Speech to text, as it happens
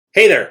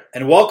Hey there,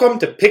 and welcome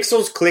to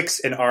Pixels, Clicks,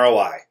 and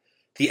ROI,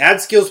 the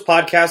Ad Skills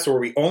podcast where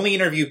we only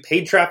interview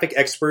paid traffic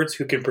experts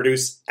who can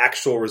produce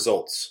actual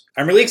results.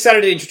 I'm really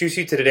excited to introduce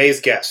you to today's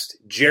guest,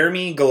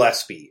 Jeremy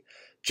Gillespie.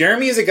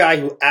 Jeremy is a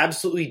guy who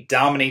absolutely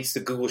dominates the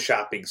Google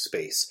Shopping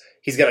space.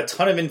 He's got a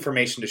ton of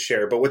information to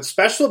share, but what's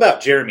special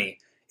about Jeremy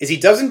is he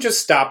doesn't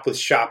just stop with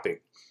shopping.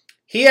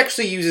 He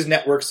actually uses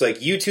networks like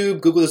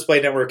YouTube, Google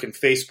Display Network, and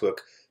Facebook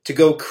to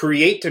go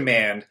create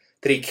demand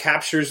that he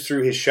captures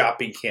through his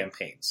shopping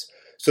campaigns.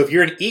 So if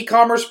you're an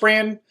e-commerce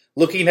brand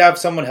looking to have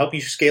someone help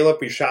you scale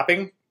up your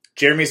shopping,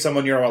 Jeremy is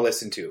someone you're going to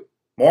listen to.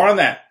 More on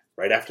that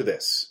right after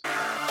this.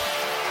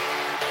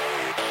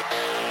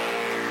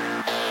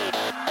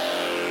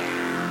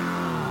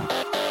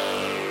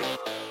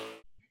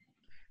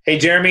 Hey,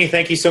 Jeremy,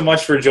 thank you so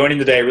much for joining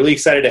today. Really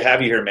excited to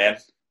have you here, man.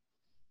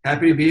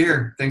 Happy to be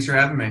here. Thanks for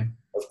having me.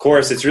 Of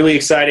course, it's really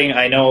exciting.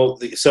 I know.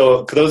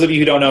 So for those of you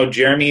who don't know,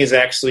 Jeremy has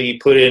actually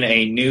put in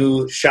a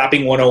new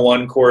Shopping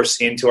 101 course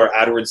into our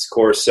AdWords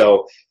course.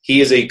 So he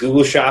is a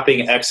Google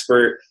Shopping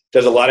expert,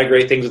 does a lot of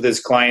great things with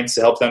his clients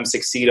to help them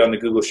succeed on the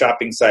Google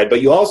Shopping side.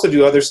 But you also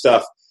do other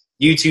stuff,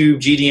 YouTube,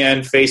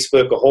 GDN,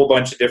 Facebook, a whole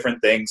bunch of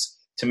different things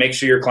to make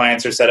sure your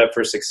clients are set up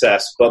for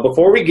success. But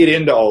before we get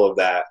into all of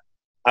that,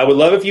 I would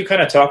love if you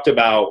kind of talked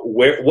about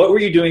what were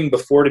you doing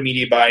before the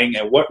media buying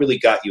and what really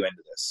got you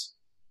into this?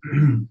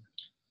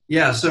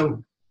 Yeah.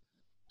 So,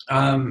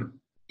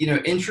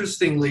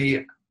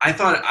 interestingly, I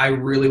thought I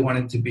really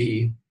wanted to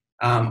be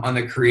on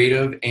the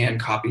creative and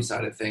copy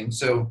side of things.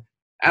 So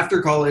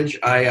after college,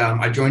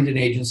 I joined an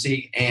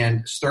agency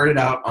and started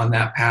out on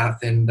that path.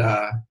 And,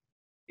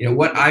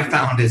 what I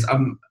found is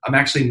I'm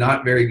actually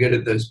not very good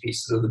at those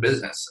pieces of the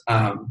business.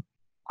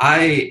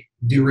 I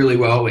do really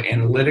well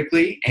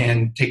analytically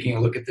and taking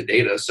a look at the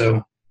data.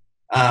 So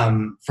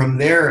from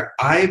there,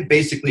 I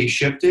basically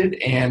shifted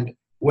and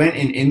went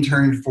and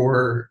interned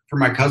for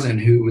my cousin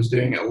who was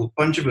doing a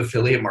bunch of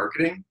affiliate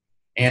marketing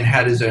and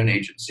had his own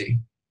agency.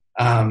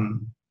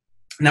 And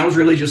that was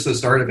really just the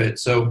start of it.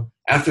 So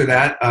after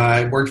that,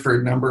 I worked for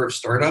a number of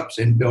startups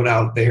and built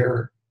out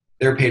their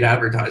paid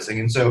advertising.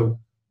 And so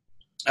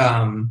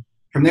from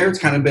there, it's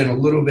kind of been a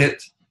little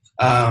bit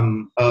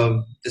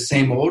of the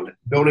same old,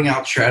 building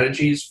out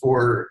strategies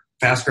for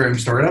fast-growing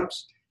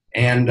startups.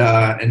 And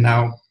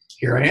now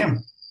here I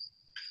am.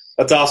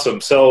 That's awesome.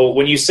 So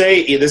when you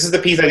say, this is the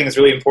piece I think is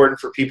really important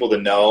for people to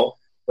know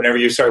whenever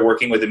you start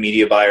working with a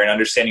media buyer and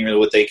understanding really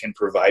what they can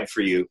provide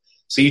for you.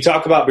 So you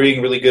talk about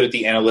being really good at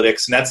the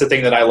analytics, and that's the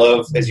thing that I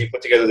love as you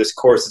put together this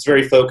course. It's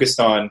very focused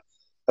on,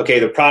 okay,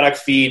 the product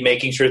feed,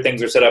 making sure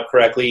things are set up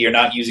correctly. You're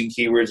not using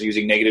keywords, you're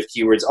using negative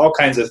keywords, all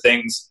kinds of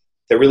things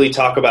that really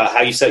talk about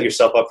how you set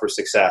yourself up for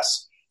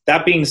success.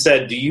 That being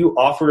said, do you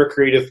offer a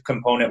creative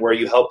component where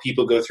you help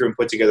people go through and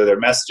put together their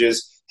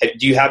messages?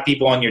 Do you have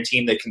people on your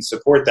team that can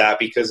support that?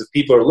 Because if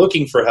people are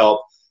looking for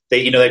help,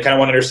 they kind of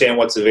want to understand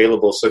what's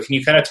available. So can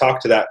you kind of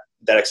talk to that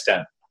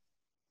extent?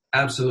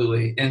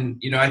 Absolutely.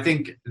 And, I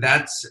think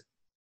that's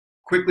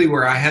quickly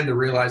where I had to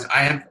realize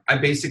I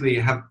basically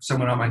have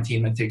someone on my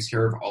team that takes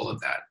care of all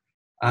of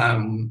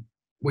that.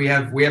 We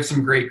have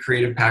some great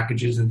creative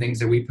packages and things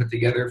that we put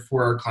together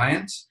for our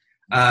clients,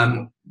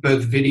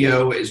 both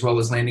video as well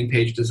as landing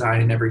page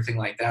design and everything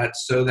like that,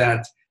 so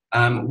that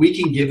we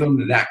can give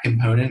them that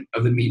component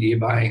of the media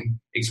buying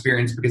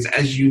experience. Because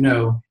as you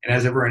know, and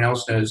as everyone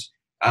else knows,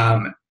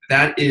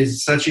 that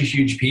is such a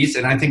huge piece.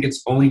 And I think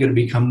it's only going to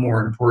become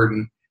more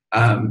important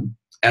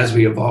as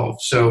we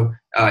evolve. So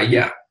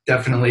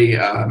definitely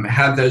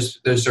have those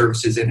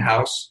services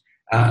in-house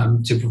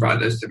to provide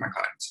those to my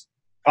clients.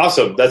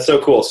 Awesome. That's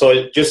so cool.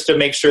 So just to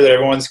make sure that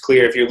everyone's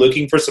clear, if you're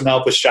looking for some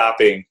help with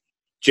shopping,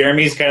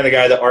 Jeremy's kind of the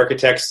guy that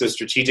architects the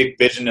strategic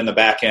vision in the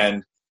back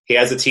end. He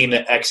has a team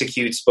that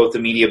executes both the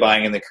media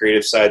buying and the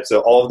creative side. So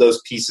all of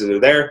those pieces are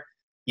there.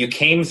 You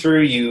came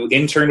through, you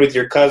interned with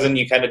your cousin,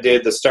 you kind of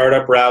did the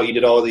startup route, you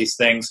did all of these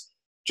things.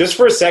 Just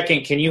for a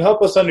second, can you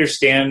help us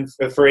understand,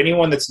 for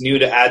anyone that's new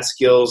to ad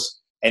skills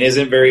and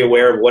isn't very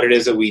aware of what it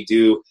is that we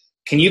do,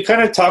 can you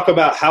kind of talk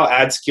about how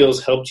ad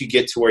skills helped you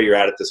get to where you're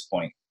at this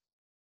point?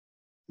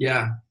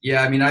 Yeah.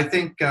 I mean, I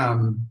think,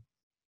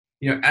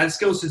 ad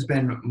skills has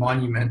been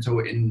monumental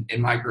in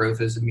my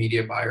growth as a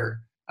media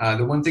buyer.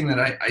 The one thing that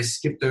I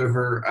skipped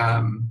over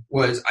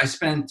was I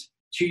spent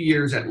 2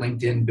 years at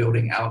LinkedIn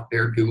building out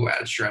their Google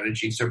Ads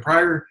strategy. So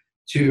prior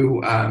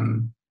to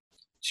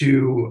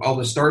all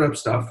the startup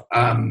stuff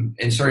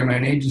and starting my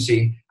own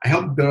agency, I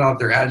helped build out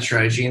their ad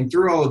strategy. And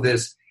through all of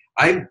this,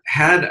 I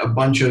had a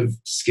bunch of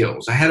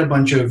skills. I had a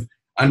bunch of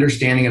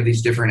understanding of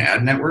these different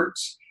ad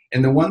networks.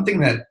 And the one thing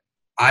that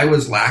I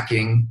was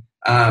lacking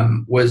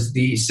was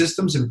the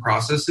systems and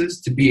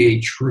processes to be a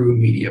true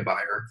media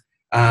buyer.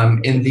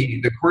 And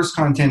the course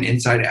content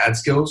inside Ad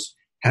Skills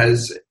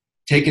has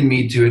taken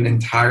me to an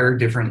entire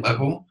different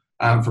level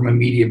from a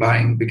media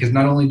buying, because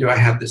not only do I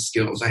have the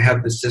skills, I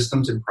have the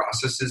systems and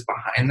processes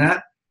behind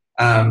that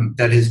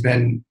that has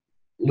been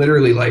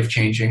literally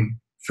life-changing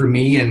for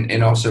me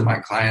and also my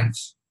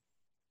clients.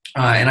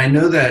 And I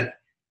know that,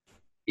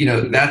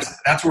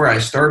 that's where I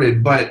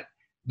started, but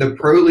the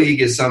Pro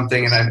League is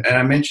something, and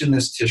I mentioned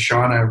this to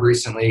Shauna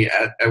recently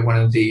at one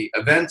of the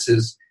events,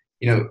 is,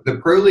 the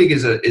Pro League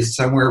is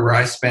somewhere where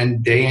I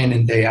spend day in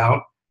and day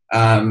out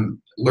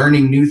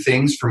learning new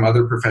things from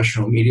other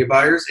professional media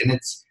buyers. And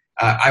it's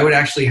I would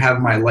actually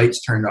have my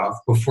lights turned off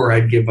before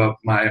I'd give up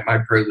my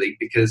Pro League,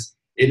 because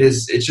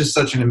it's just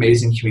such an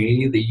amazing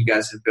community that you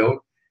guys have built,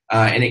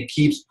 and it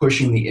keeps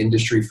pushing the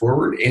industry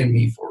forward and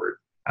me forward.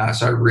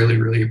 So I really,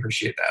 really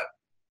appreciate that.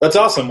 That's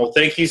awesome. Well,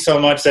 thank you so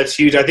much. That's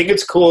huge. I think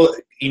it's cool,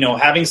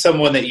 having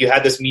someone that you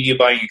had this media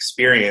buying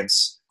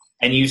experience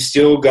and you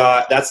still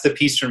got, that's the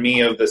piece for me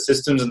of the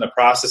systems and the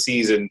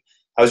processes. And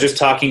I was just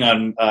talking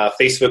on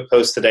Facebook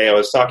post today. I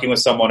was talking with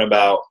someone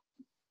about,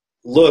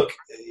 look,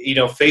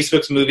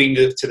 Facebook's moving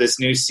to this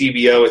new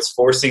CBO. It's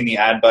forcing the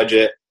ad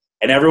budget,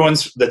 and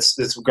everyone's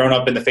that's grown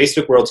up in the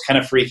Facebook world is kind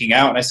of freaking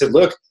out. And I said,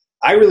 look,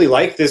 I really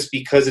like this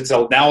because it's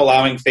now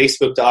allowing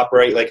Facebook to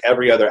operate like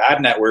every other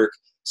ad network.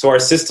 So our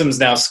systems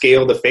now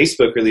scale to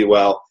Facebook really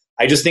well.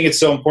 I just think it's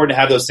so important to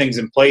have those things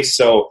in place.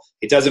 So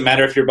it doesn't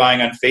matter if you're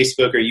buying on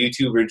Facebook or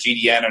YouTube or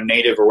GDN or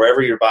native or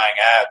wherever you're buying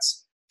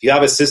ads. If you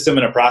have a system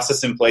and a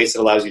process in place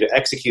that allows you to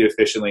execute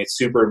efficiently, it's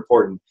super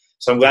important.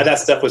 So I'm glad that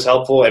stuff was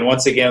helpful. And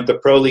once again, with the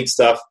Pro League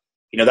stuff,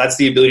 that's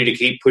the ability to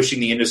keep pushing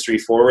the industry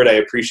forward. I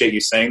appreciate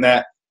you saying that.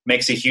 It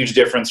makes a huge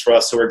difference for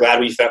us. So we're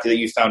glad that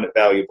you found it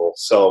valuable.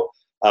 So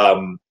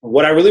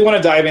what I really want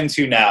to dive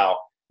into now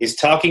is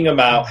talking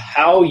about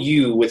how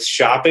you, with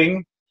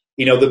shopping,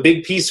 the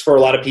big piece for a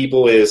lot of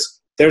people is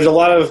there's a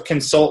lot of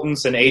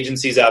consultants and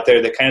agencies out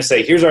there that kind of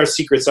say, here's our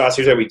secret sauce,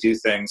 here's how we do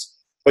things.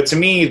 But to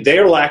me,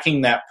 they're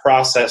lacking that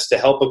process to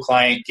help a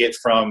client get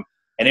from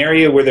an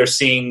area where they're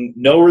seeing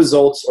no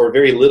results or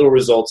very little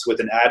results with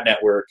an ad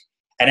network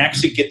and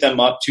actually get them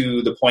up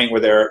to the point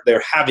where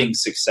they're having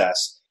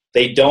success.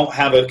 They don't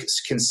have a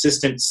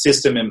consistent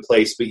system in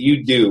place, but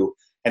you do.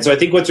 And so I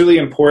think what's really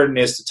important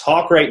is to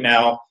talk right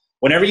now.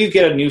 Whenever you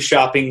get a new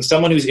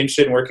someone who's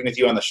interested in working with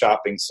you on the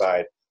shopping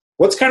side,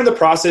 what's kind of the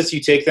process you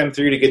take them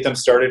through to get them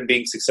started and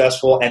being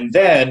successful? And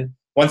then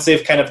once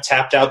they've kind of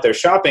tapped out their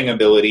shopping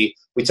ability,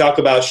 we talk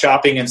about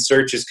shopping and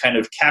search as kind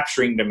of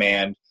capturing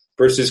demand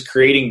versus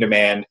creating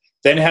demand.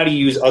 Then how do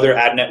you use other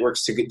ad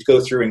networks to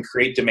go through and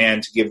create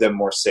demand to give them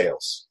more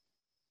sales?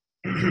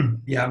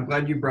 Yeah, I'm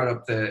glad you brought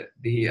up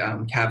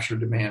the capture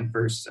demand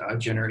versus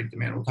generate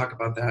demand. We'll talk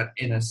about that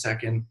in a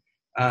second.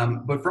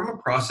 But from a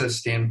process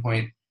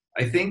standpoint,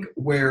 I think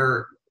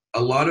where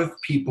a lot of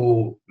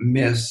people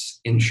miss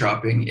in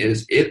shopping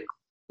is it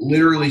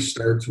literally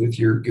starts with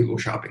your Google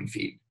shopping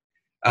feed.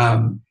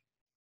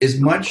 As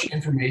much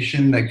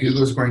information that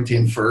Google is going to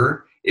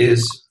infer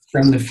is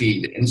from the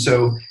feed. And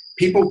so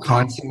people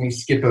constantly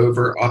skip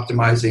over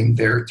optimizing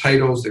their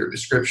titles, their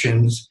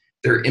descriptions,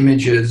 their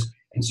images.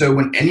 And so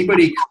when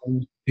anybody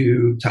comes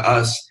to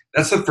us,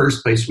 that's the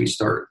first place we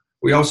start.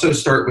 We also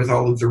start with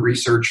all of the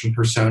research and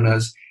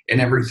personas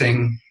and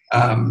everything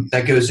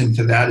that goes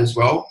into that as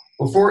well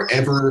before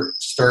ever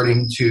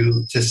starting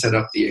to set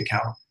up the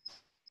account.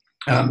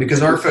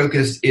 Because our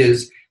focus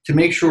is to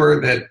make sure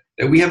that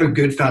we have a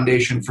good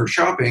foundation for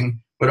shopping,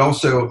 but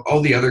also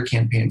all the other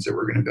campaigns that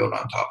we're going to build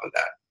on top of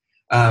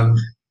that.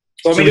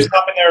 So let me just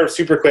hop in there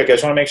super quick. I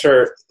just want to make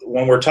sure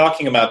when we're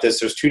talking about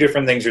this, there's two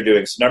different things you're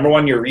doing. So number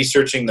one, you're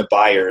researching the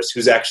buyers,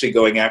 who's actually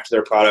going after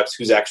their products,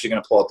 who's actually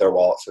going to pull out their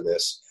wallet for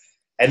this.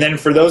 And then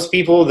for those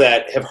people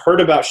that have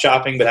heard about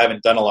shopping but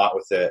haven't done a lot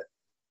with it,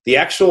 the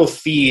actual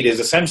feed is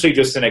essentially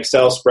just an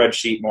Excel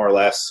spreadsheet, more or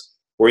less,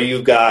 where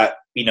you've got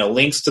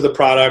links to the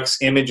products,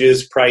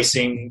 images,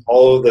 pricing,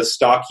 all of the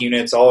stock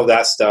units, all of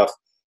that stuff.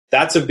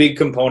 That's a big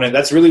component.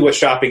 That's really what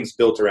shopping's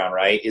built around,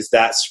 right? Is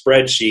that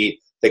spreadsheet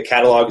that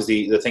catalogs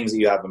the things that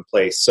you have in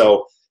place.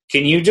 So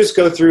can you just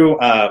go through,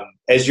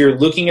 as you're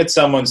looking at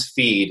someone's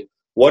feed,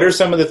 what are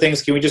some of the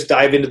things, can we just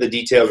dive into the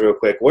details real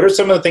quick? What are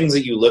some of the things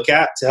that you look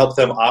at to help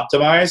them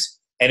optimize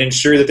and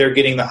ensure that they're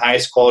getting the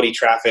highest quality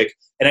traffic?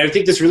 And I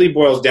think this really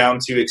boils down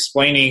to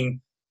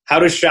explaining how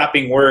does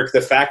shopping work,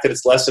 the fact that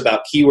it's less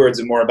about keywords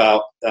and more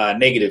about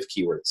negative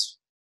keywords.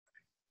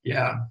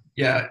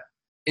 Yeah.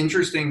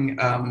 Interesting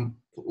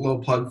little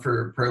plug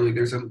for Pro League.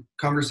 There's a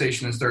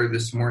conversation that started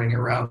this morning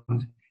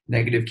around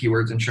negative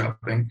keywords in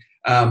shopping.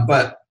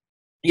 But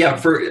yeah,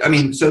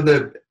 so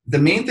the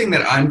main thing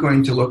that I'm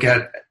going to look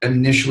at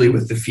initially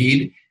with the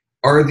feed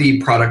are the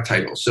product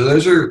titles. So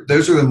that's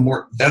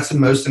the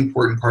most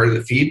important part of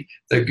the feed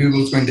that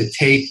Google's going to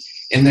take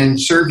and then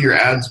serve your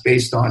ads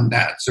based on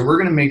that. So we're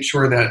going to make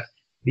sure that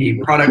the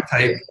product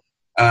type,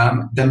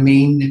 the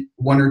main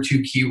one or two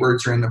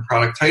keywords are in the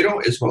product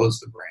title as well as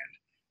the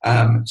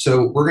brand.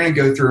 So we're going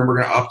to go through and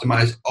we're going to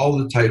optimize all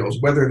the titles,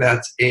 whether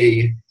that's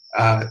a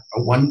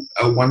one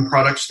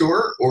product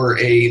store or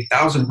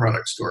 1,000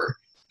 product store.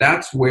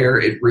 That's where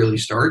it really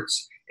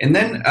starts. And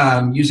then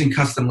using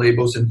custom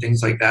labels and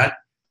things like that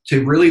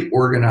to really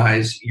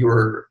organize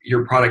your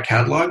product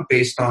catalog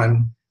based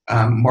on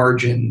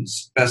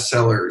margins,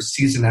 bestsellers,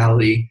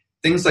 seasonality,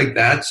 things like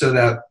that, so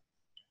that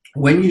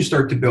when you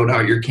start to build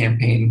out your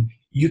campaign,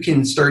 you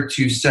can start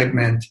to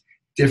segment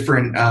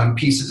different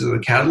pieces of the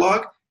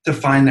catalog to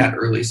find that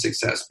early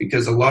success.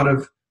 Because a lot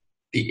of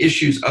the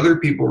issues other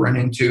people run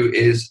into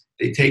is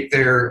they take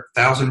their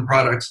 1,000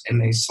 products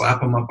and they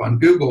slap them up on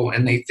Google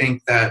and they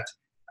think that,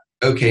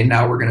 okay,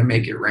 now we're going to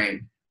make it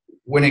rain.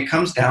 When it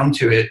comes down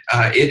to it,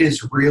 it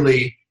is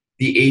really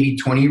the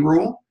 80-20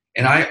 rule.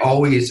 And I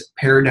always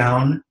pare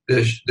down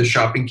the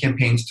shopping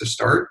campaigns to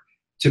start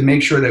to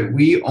make sure that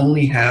we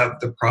only have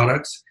the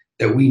products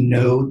that we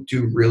know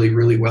do really,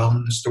 really well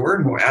in the store.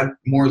 And we'll add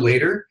more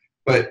later,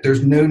 but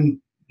there's no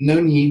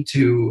need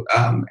to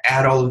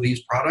add all of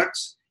these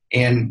products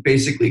and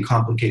basically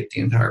complicate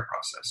the entire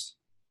process.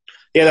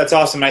 Yeah, that's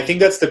awesome. I think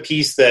that's the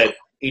piece that,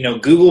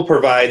 Google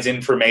provides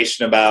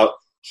information about.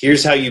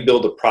 Here's how you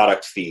build a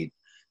product feed.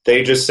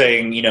 They're just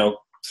saying,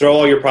 throw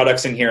all your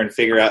products in here and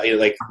figure out,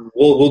 like,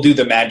 we'll do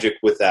the magic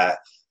with that.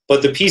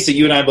 But the piece that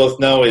you and I both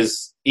know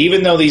is,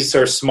 even though these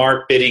are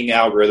smart bidding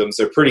algorithms,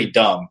 they're pretty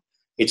dumb.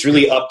 It's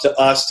really up to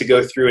us to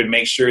go through and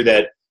make sure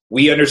that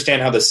we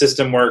understand how the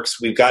system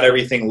works. We've got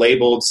everything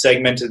labeled,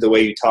 segmented the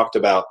way you talked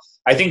about.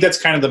 I think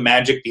that's kind of the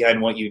magic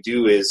behind what you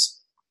do is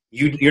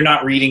you're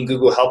not reading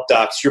Google Help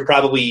Docs.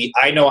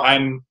 I know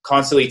I'm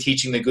constantly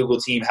teaching the Google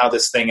team how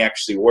this thing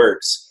actually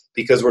works,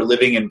 because we're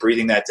living and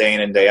breathing that day in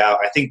and day out.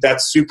 I think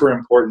that's super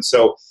important.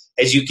 So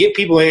as you get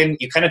people in,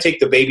 you kind of take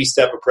the baby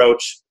step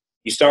approach.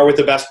 You start with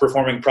the best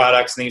performing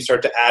products, and then you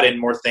start to add in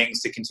more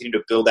things to continue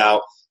to build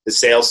out the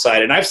sales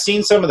side. And I've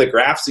seen some of the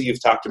graphs that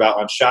you've talked about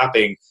on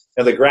shopping.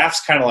 The graph's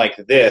kind of like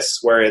this,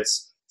 where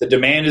it's the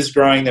demand is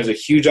growing. There's a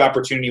huge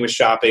opportunity with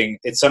shopping.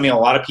 It's something a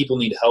lot of people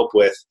need help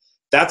with.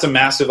 That's a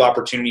massive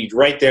opportunity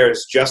right there.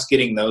 Is just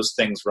getting those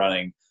things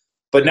running.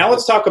 But now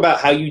let's talk about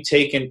how you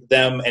take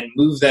them and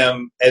move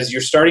them as you're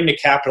starting to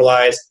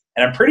capitalize.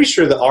 And I'm pretty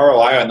sure the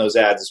ROI on those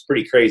ads is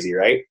pretty crazy,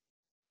 right?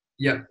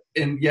 Yeah.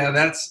 And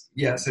it's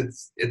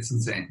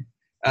insane.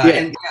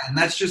 And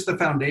that's just the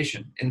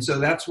foundation. And so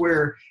that's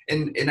where,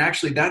 and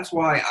actually that's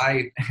why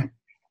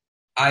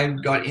I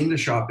got into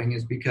shopping,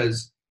 is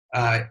because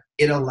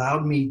it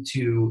allowed me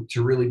to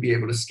really be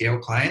able to scale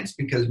clients,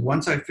 because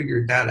once I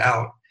figured that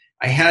out,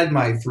 I had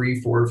my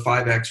 3, 4,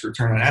 5x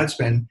return on ad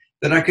spend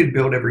that I could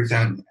build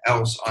everything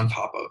else on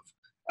top of.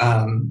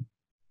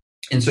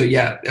 And so,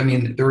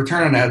 the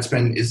return on ad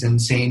spend is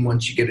insane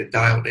once you get it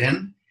dialed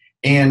in.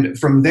 And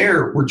from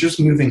there, we're just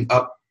moving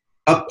up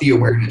the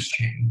awareness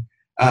chain.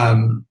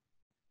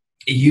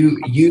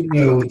 You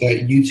know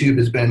that YouTube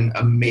has been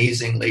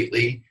amazing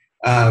lately.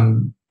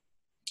 And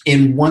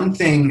one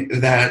thing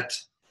that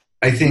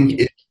I think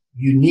is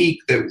unique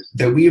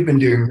that we have been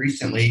doing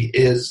recently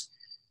is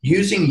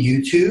using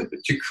YouTube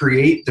to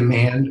create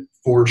demand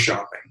for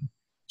shopping.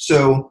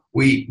 So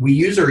we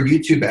use our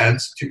YouTube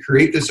ads to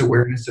create this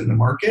awareness in the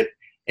market,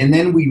 and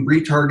then we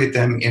retarget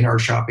them in our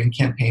shopping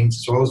campaigns,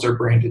 as well as our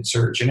branded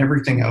search and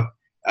everything else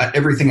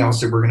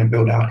that we're going to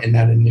build out in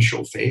that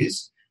initial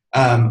phase.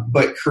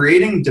 But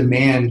creating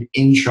demand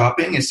in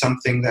shopping is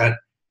something that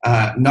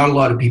not a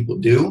lot of people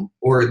do,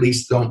 or at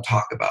least don't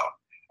talk about.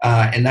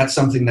 And that's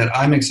something that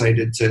I'm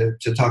excited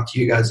to talk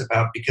to you guys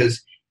about,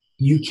 because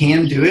you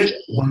can do it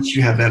once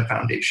you have that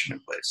foundation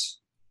in place.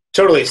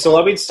 Totally. So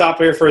let me stop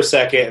here for a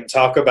second and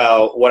talk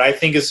about what I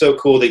think is so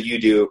cool that you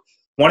do.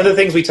 One of the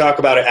things we talk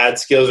about at Ad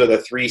Skills are the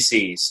 3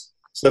 C's.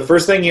 So the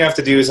first thing you have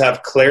to do is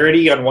have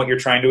clarity on what you're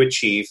trying to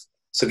achieve.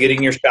 So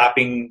getting your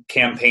shopping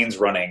campaigns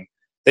running.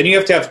 Then you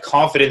have to have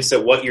confidence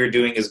that what you're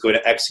doing is going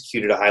to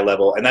execute at a high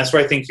level. And that's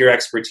where I think your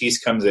expertise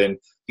comes in.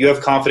 You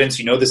have confidence,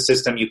 you know the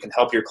system, you can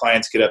help your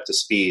clients get up to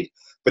speed.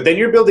 But then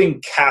you're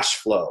building cash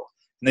flow.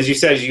 And as you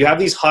said, you have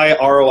these high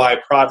ROI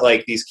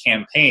like these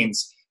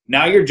campaigns.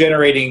 Now you're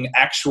generating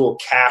actual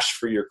cash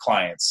for your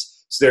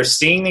clients. So they're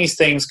seeing these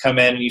things come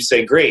in, and you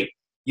say, great,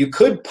 you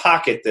could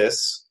pocket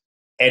this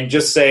and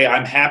just say,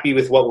 I'm happy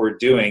with what we're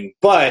doing.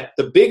 But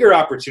the bigger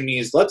opportunity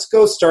is, let's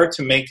go start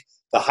to make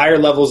the higher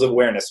levels of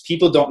awareness.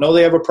 People don't know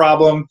they have a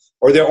problem,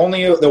 or they're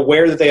only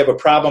aware that they have a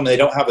problem and they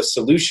don't have a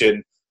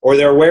solution, or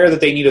they're aware that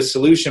they need a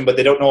solution, but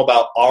they don't know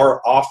about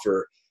our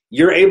offer.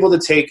 You're able to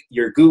take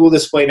your Google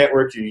Display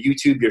Network, your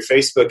YouTube, your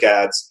Facebook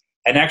ads,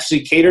 and actually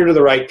cater to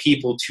the right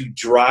people to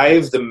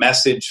drive the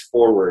message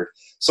forward.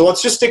 So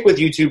let's just stick with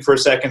YouTube for a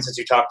second, since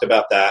you talked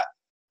about that.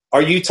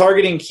 Are you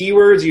targeting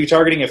keywords? Are you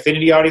targeting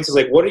affinity audiences?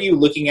 Like, what are you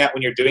looking at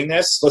when you're doing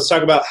this? Let's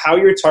talk about how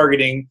you're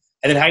targeting,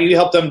 and then how you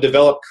help them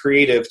develop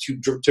creative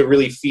to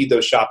really feed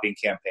those shopping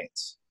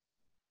campaigns.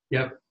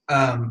 Yep.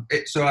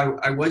 So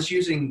I was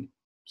using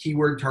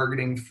keyword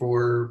targeting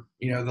for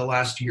the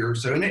last year or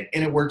so, and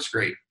it works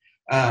great.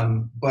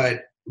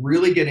 But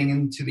really getting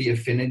into the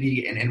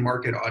affinity and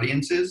in-market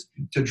audiences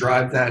to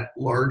drive that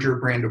larger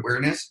brand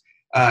awareness,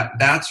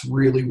 that's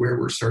really where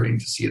we're starting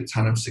to see a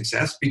ton of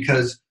success,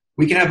 because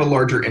we can have a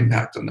larger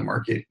impact on the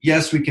market.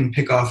 Yes, we can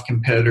pick off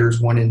competitors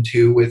 1 and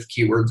 2 with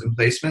keywords and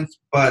placements,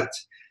 but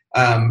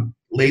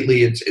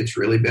lately it's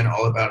really been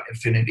all about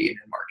affinity and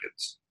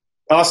in-markets.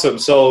 Awesome.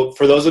 So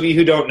for those of you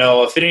who don't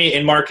know, affinity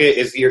in-market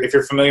is, if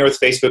you're familiar with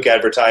Facebook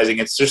advertising,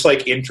 it's just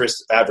like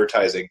interest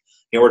advertising.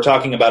 We're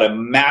talking about a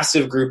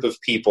massive group of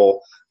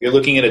people. You're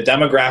looking at a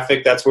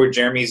demographic. That's where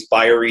Jeremy's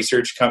buyer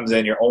research comes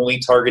in. You're only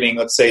targeting,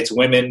 let's say it's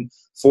women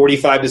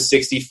 45 to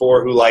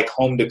 64 who like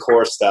home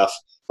decor stuff.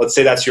 let's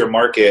say that's your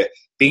market,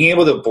 being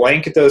able to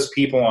blanket those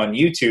people on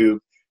YouTube.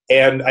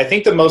 And I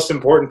think the most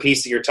important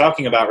piece that you're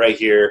talking about right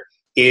here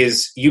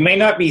is you may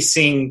not be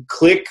seeing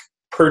click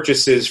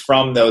purchases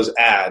from those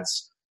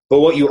ads, but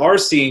what you are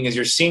seeing is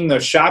you're seeing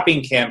those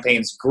shopping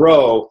campaigns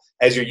grow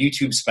as your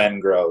YouTube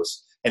spend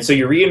grows. And so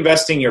you're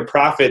reinvesting your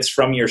profits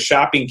from your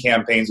shopping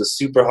campaigns with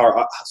super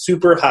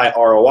high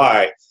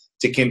ROI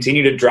to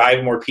continue to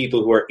drive more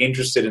people who are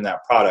interested in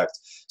that product.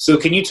 So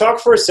can you talk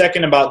for a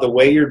second about the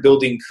way you're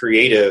building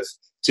creative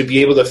to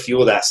be able to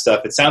fuel that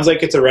stuff? It sounds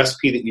like it's a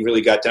recipe that you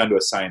really got down to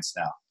a science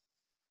now.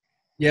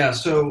 Yeah.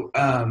 So,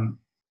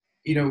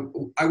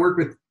 I work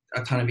with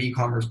a ton of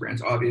e-commerce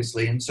brands,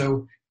 obviously. And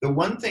so the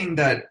one thing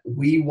that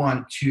we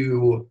want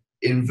to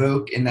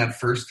invoke in that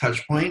first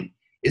touch point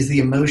is the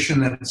emotion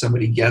that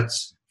somebody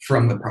gets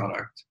from the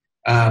product.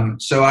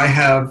 So I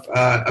have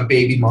a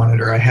baby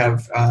monitor. I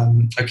have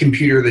a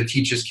computer that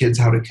teaches kids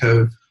how to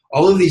code.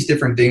 All of these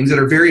different things that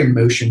are very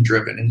emotion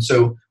driven. And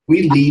so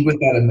we lead with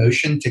that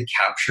emotion to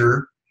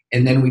capture,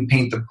 and then we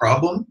paint the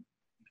problem,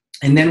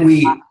 and then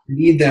we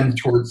lead them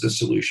towards the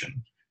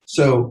solution.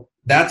 So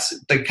that's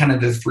the kind of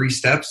the 3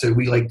 steps that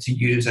we like to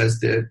use as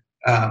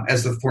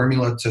the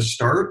formula to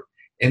start.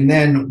 And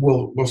then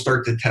we'll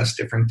start to test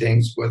different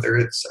things, whether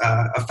it's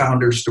a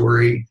founder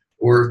story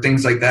or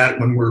things like that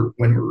when we're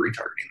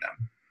retargeting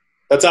them.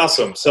 That's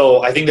awesome.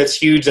 So I think that's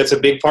huge. That's a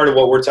big part of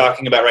what we're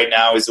talking about right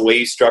now is the way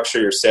you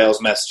structure your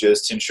sales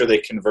messages to ensure they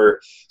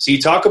convert. So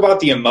you talk about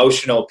the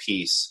emotional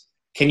piece.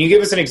 Can you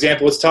give us an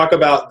example? Let's talk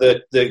about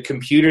the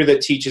computer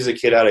that teaches a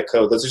kid how to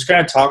code. Let's just kind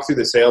of talk through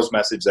the sales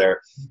message there.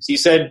 So you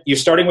said you're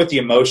starting with the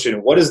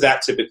emotion. What does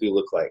that typically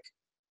look like?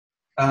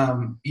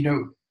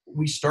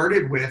 We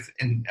started with,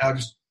 and I'll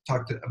just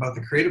talk about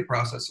the creative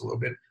process a little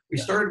bit. We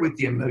started with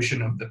the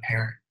emotion of the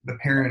parent. The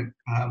parent,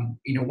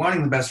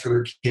 wanting the best for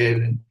their kid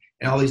and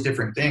all these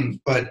different things.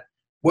 But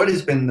what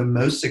has been the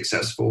most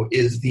successful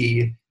is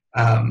the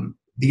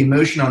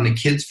emotion on the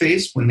kid's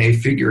face when they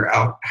figure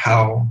out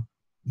how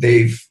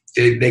they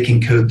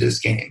can code this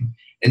game.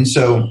 And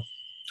so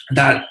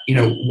that,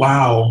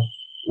 wow,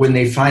 when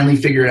they finally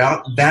figure it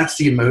out, that's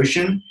the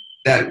emotion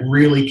that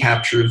really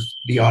captures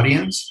the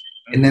audience.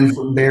 And then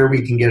from there,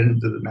 we can get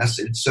into the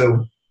message.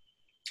 So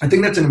I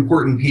think that's an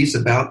important piece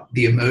about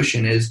the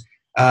emotion is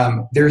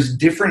there's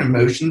different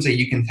emotions that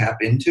you can tap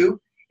into.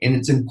 And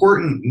it's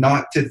important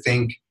not to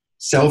think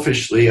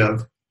selfishly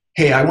of,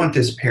 hey, I want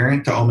this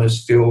parent to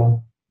almost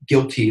feel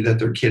guilty that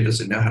their kid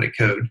doesn't know how to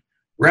code.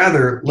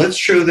 Rather, let's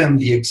show them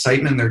the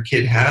excitement their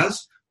kid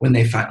has when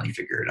they finally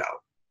figure it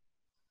out.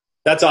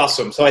 That's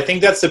awesome. So I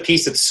think that's the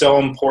piece that's so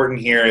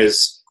important here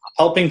is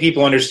helping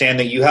people understand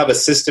that you have a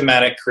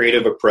systematic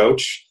creative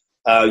approach.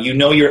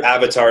 Your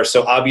avatar.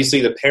 So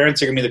obviously the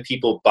parents are going to be the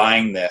people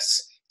buying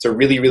this. It's a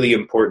really, really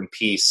important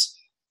piece.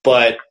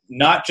 But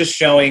not just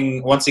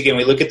showing, once again,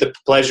 we look at the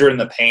pleasure and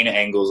the pain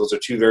angles. Those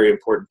are 2 very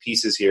important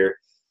pieces here.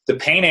 The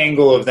pain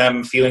angle of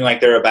them feeling like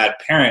they're a bad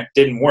parent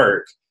didn't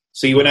work.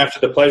 So you went after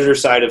the pleasure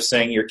side of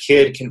saying your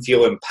kid can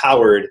feel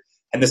empowered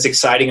and this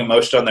exciting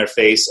emotion on their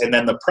face. And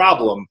then the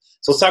problem.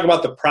 So let's talk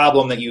about the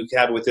problem that you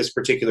had with this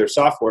particular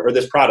software or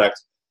this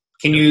product.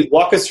 Can you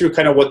walk us through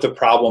kind of what the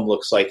problem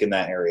looks like in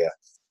that area?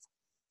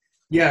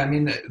 Yeah, I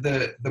mean,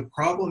 the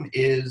problem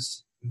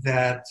is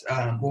that,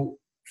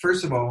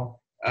 first of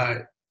all,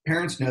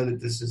 parents know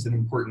that this is an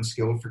important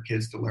skill for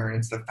kids to learn.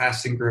 It's the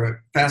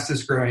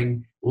fastest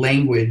growing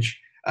language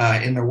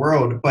in the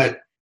world, but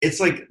it's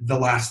like the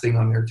last thing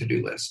on their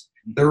to-do list.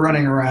 They're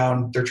running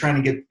around, they're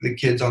trying to get the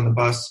kids on the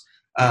bus.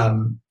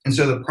 And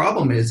so the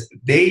problem is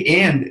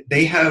they're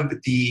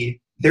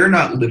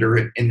not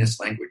literate in this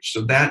language.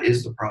 So that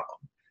is the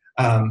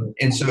problem.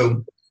 And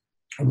so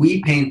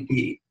we paint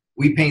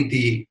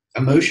the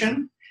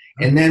emotion,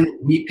 and then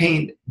we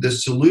paint the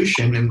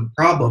solution and the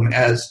problem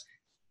as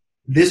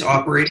this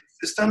operating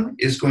system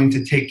is going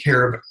to take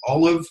care of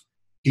all of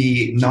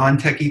the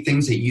non-techie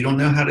things that you don't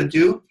know how to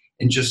do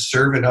and just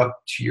serve it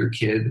up to your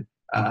kid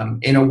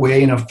in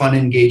a fun,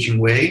 engaging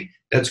way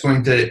that's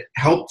going to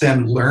help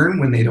them learn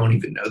when they don't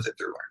even know that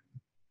they're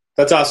learning.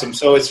 That's awesome.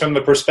 So it's from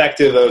the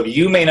perspective of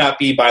you may not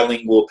be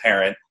bilingual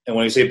parent, and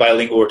when we say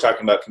bilingual, we're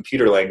talking about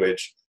computer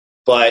language,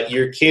 but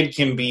your kid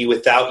can be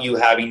without you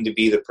having to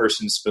be the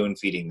person spoon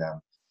feeding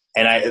them.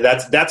 And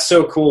that's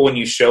so cool when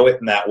you show it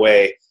in that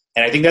way.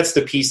 And I think that's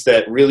the piece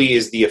that really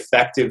is the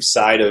effective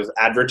side of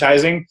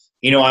advertising.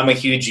 I'm a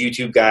huge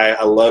YouTube guy.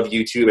 I love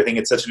YouTube. I think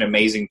it's such an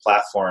amazing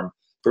platform.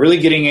 But really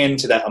getting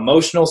into that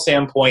emotional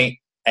standpoint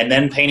and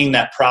then painting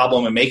that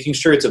problem and making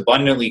sure it's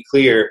abundantly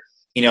clear,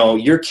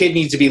 your kid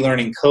needs to be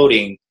learning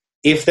coding.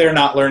 If they're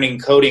not learning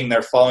coding,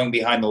 they're falling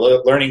behind the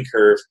learning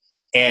curve.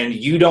 And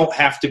you don't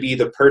have to be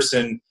the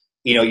person,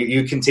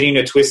 you continue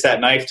to twist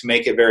that knife to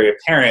make it very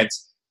apparent.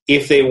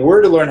 If they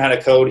were to learn how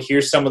to code,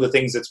 here's some of the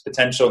things that's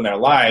potential in their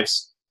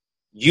lives.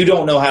 You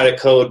don't know how to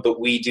code, but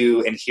we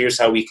do, and here's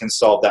how we can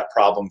solve that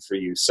problem for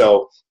you.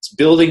 So it's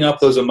building up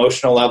those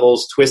emotional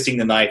levels, twisting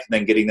the knife, and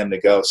then getting them to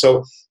go.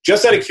 So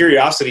just out of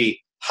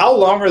curiosity, how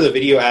long are the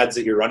video ads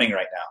that you're running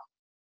right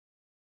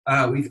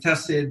now? We've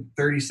tested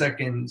 30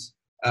 seconds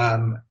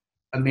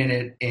a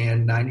minute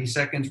and 90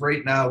 seconds.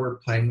 Right now we're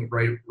playing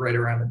right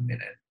around a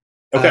minute.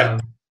 Okay.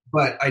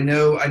 But I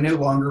know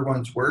longer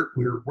ones work.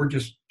 We're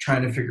just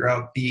trying to figure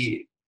out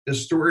the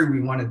story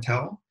we want to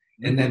tell,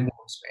 and then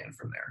we'll expand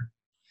from there.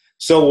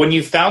 So when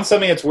you found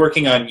something that's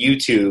working on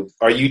YouTube,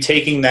 are you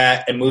taking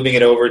that and moving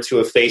it over to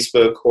a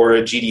Facebook or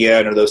a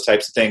GDN or those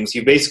types of things?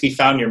 You basically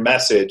found your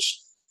message,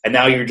 and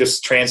now you're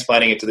just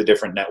transplanting it to the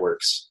different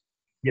networks.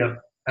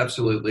 Yep,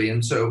 absolutely.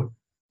 And so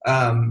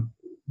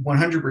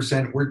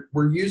 100%,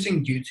 we're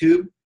using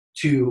YouTube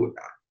to,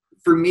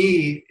 for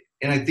me,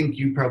 and I think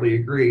you probably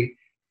agree,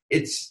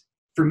 it's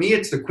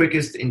the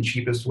quickest and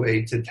cheapest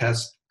way to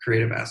test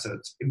creative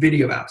assets,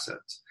 video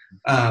assets.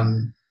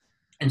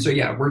 And so,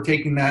 yeah, we're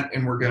taking that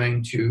and we're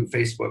going to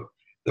Facebook.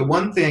 The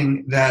one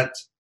thing that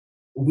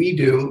we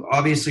do,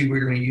 obviously,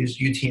 we're going to use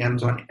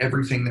UTMs on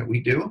everything that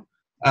we do.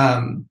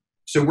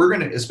 So we're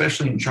going to,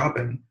 especially in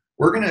shopping,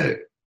 we're going to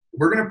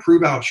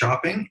prove out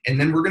shopping, and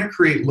then we're going to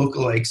create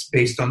lookalikes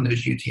based on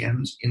those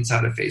UTMs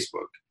inside of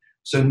Facebook.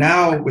 So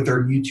now with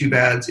our YouTube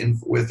ads and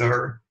with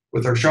our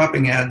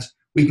shopping ads,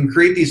 we can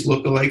create these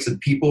lookalikes of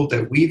people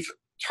that we've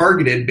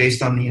targeted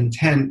based on the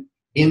intent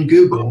in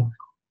Google.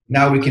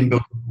 Now we can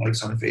build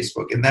likes on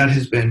Facebook, and that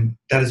has been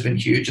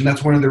huge, and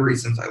that's one of the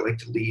reasons I like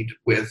to lead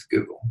with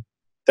Google.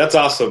 That's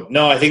awesome.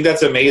 No, I think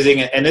that's amazing,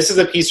 and this is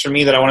a piece for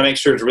me that I want to make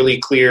sure is really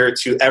clear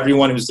to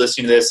everyone who's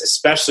listening to this,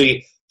 especially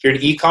if you're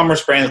an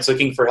e-commerce brand that's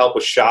looking for help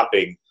with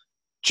shopping.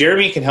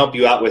 Jeremy can help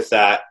you out with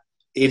that.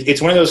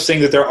 It's one of those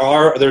things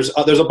that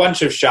there's a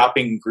bunch of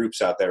shopping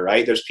groups out there,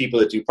 right? There's people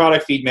that do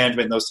product feed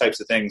management and those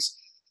types of things.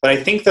 But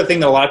I think the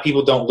thing that a lot of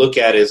people don't look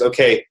at is,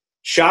 okay,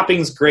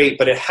 shopping's great,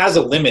 but it has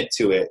a limit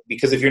to it,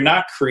 because if you're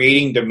not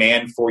creating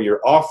demand for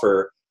your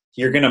offer,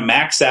 you're going to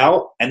max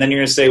out, and then you're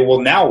going to say, well,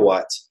 now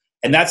what?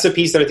 And that's the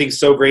piece that I think is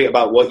so great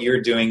about what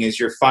you're doing, is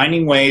you're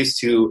finding ways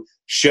to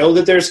show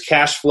that there's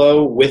cash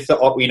flow with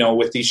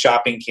with these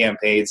shopping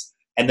campaigns,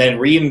 and then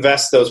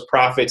reinvest those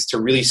profits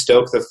to really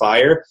stoke the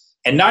fire,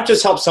 and not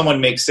just help someone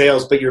make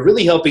sales, but you're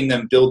really helping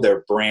them build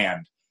their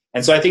brand.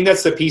 And so I think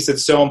that's the piece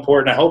that's so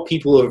important. I hope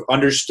people have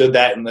understood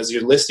that, and as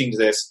you're listening to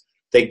this,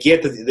 they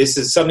get that this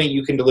is something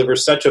you can deliver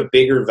such a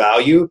bigger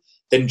value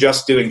than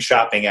just doing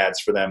shopping ads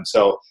for them.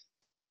 So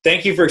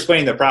thank you for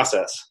explaining the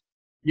process.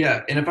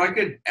 Yeah, and if I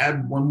could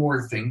add one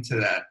more thing to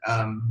that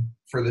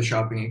for the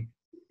shopping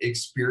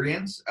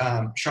experience.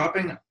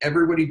 Shopping,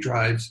 everybody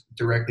drives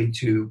directly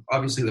to,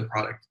 obviously, the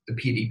product, the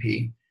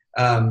PDP.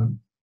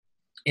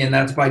 And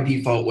that's by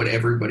default what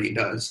everybody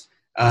does.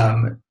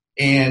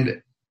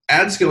 And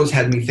AdSkills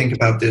had me think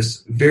about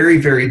this very,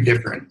 very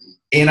different,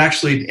 and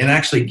actually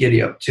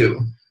Giddy Up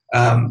too.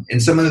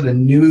 And some of the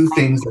new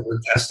things that we're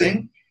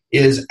testing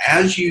is,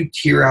 as you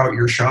tier out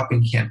your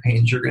shopping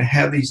campaigns, you're going to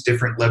have these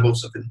different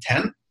levels of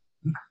intent,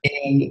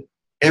 and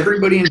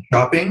everybody in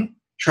shopping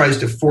tries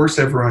to force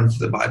everyone to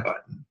the buy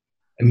button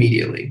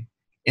immediately.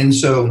 And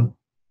so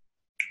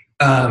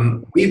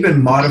we've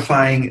been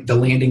modifying the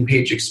landing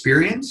page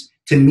experience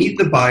to meet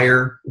the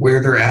buyer where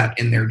they're at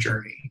in their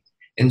journey.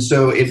 And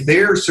so if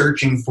they're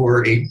searching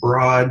for a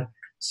broad,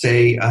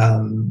 say,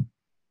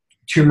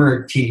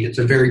 turmeric tea, it's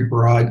a very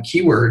broad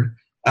keyword,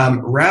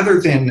 rather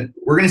than,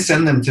 we're going to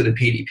send them to the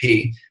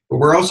PDP, but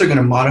we're also going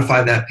to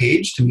modify that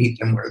page to meet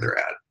them where they're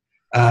at.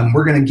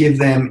 We're going to give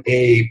them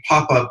a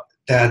pop-up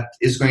that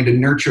is going to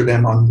nurture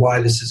them on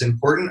why this is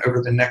important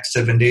over the next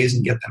 7 days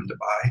and get them to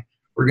buy.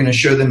 We're going to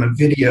show them a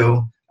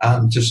video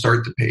to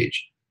start the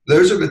page.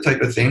 Those are the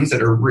type of things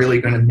that are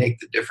really going to make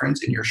the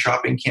difference in your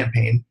shopping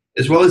campaign,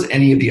 as well as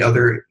any of the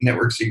other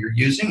networks that you're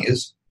using,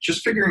 is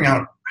just figuring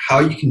out how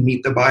you can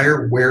meet the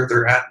buyer where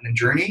they're at in the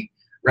journey,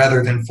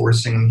 rather than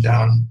forcing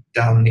them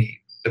down the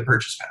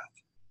purchase path.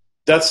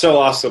 That's so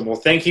awesome. Well,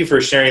 thank you for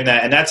sharing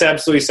that. And that's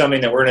absolutely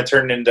something that we're going to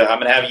turn into. I'm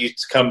going to have you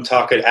come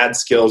talk at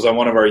AdSkills on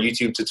one of our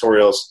YouTube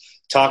tutorials,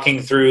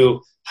 talking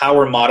through how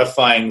we're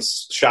modifying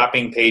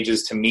shopping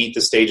pages to meet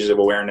the stages of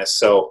awareness.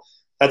 So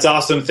that's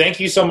awesome. Thank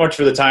you so much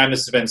for the time.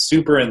 This has been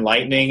super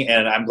enlightening,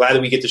 and I'm glad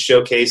that we get to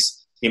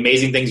showcase the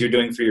amazing things you're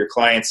doing for your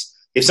clients.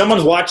 If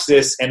someone's watched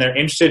this and they're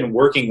interested in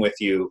working with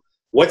you,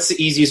 what's the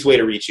easiest way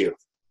to reach you?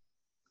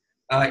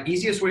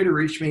 Easiest way to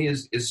reach me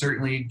is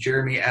certainly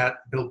Jeremy at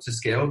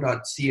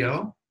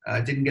builttoscale.co.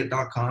 Didn't get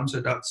 .com,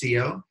 so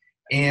 .co.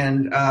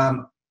 And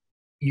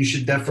you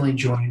should definitely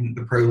join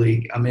the Pro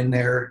League. I'm in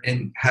there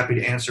and happy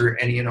to answer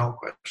any and all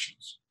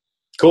questions.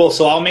 Cool.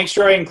 So I'll make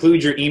sure I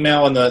include your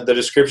email in the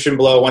description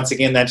below. Once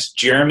again, that's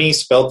Jeremy,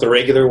 spelled the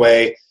regular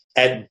way,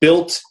 at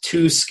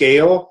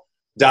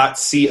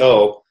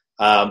builttoscale.co.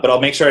 But I'll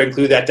make sure I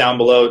include that down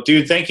below.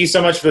 Dude, thank you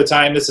so much for the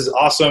time. This is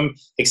awesome.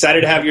 Excited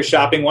to have your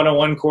Shopping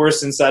 101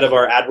 course inside of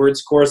our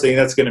AdWords course. I think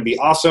that's going to be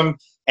awesome.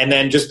 And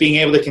then just being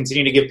able to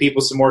continue to give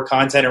people some more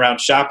content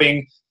around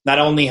shopping. Not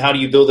only how do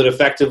you build it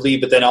effectively,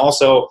 but then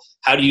also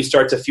how do you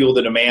start to fuel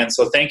the demand.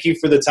 So thank you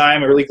for the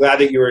time. I'm really glad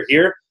that you were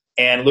here,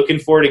 and looking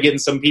forward to getting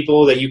some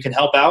people that you can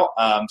help out.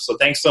 So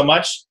thanks so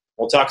much.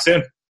 We'll talk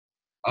soon.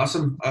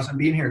 Awesome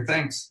being here.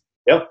 Thanks.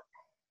 Yep.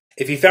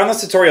 If you found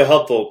this tutorial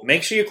helpful,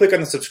 make sure you click on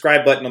the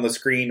subscribe button on the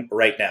screen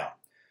right now.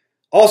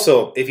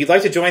 Also, if you'd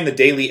like to join the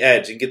Daily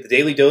Edge and get the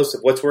daily dose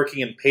of what's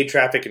working in paid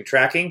traffic and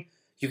tracking,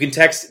 you can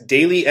text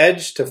Daily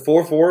Edge to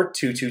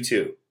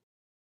 44222.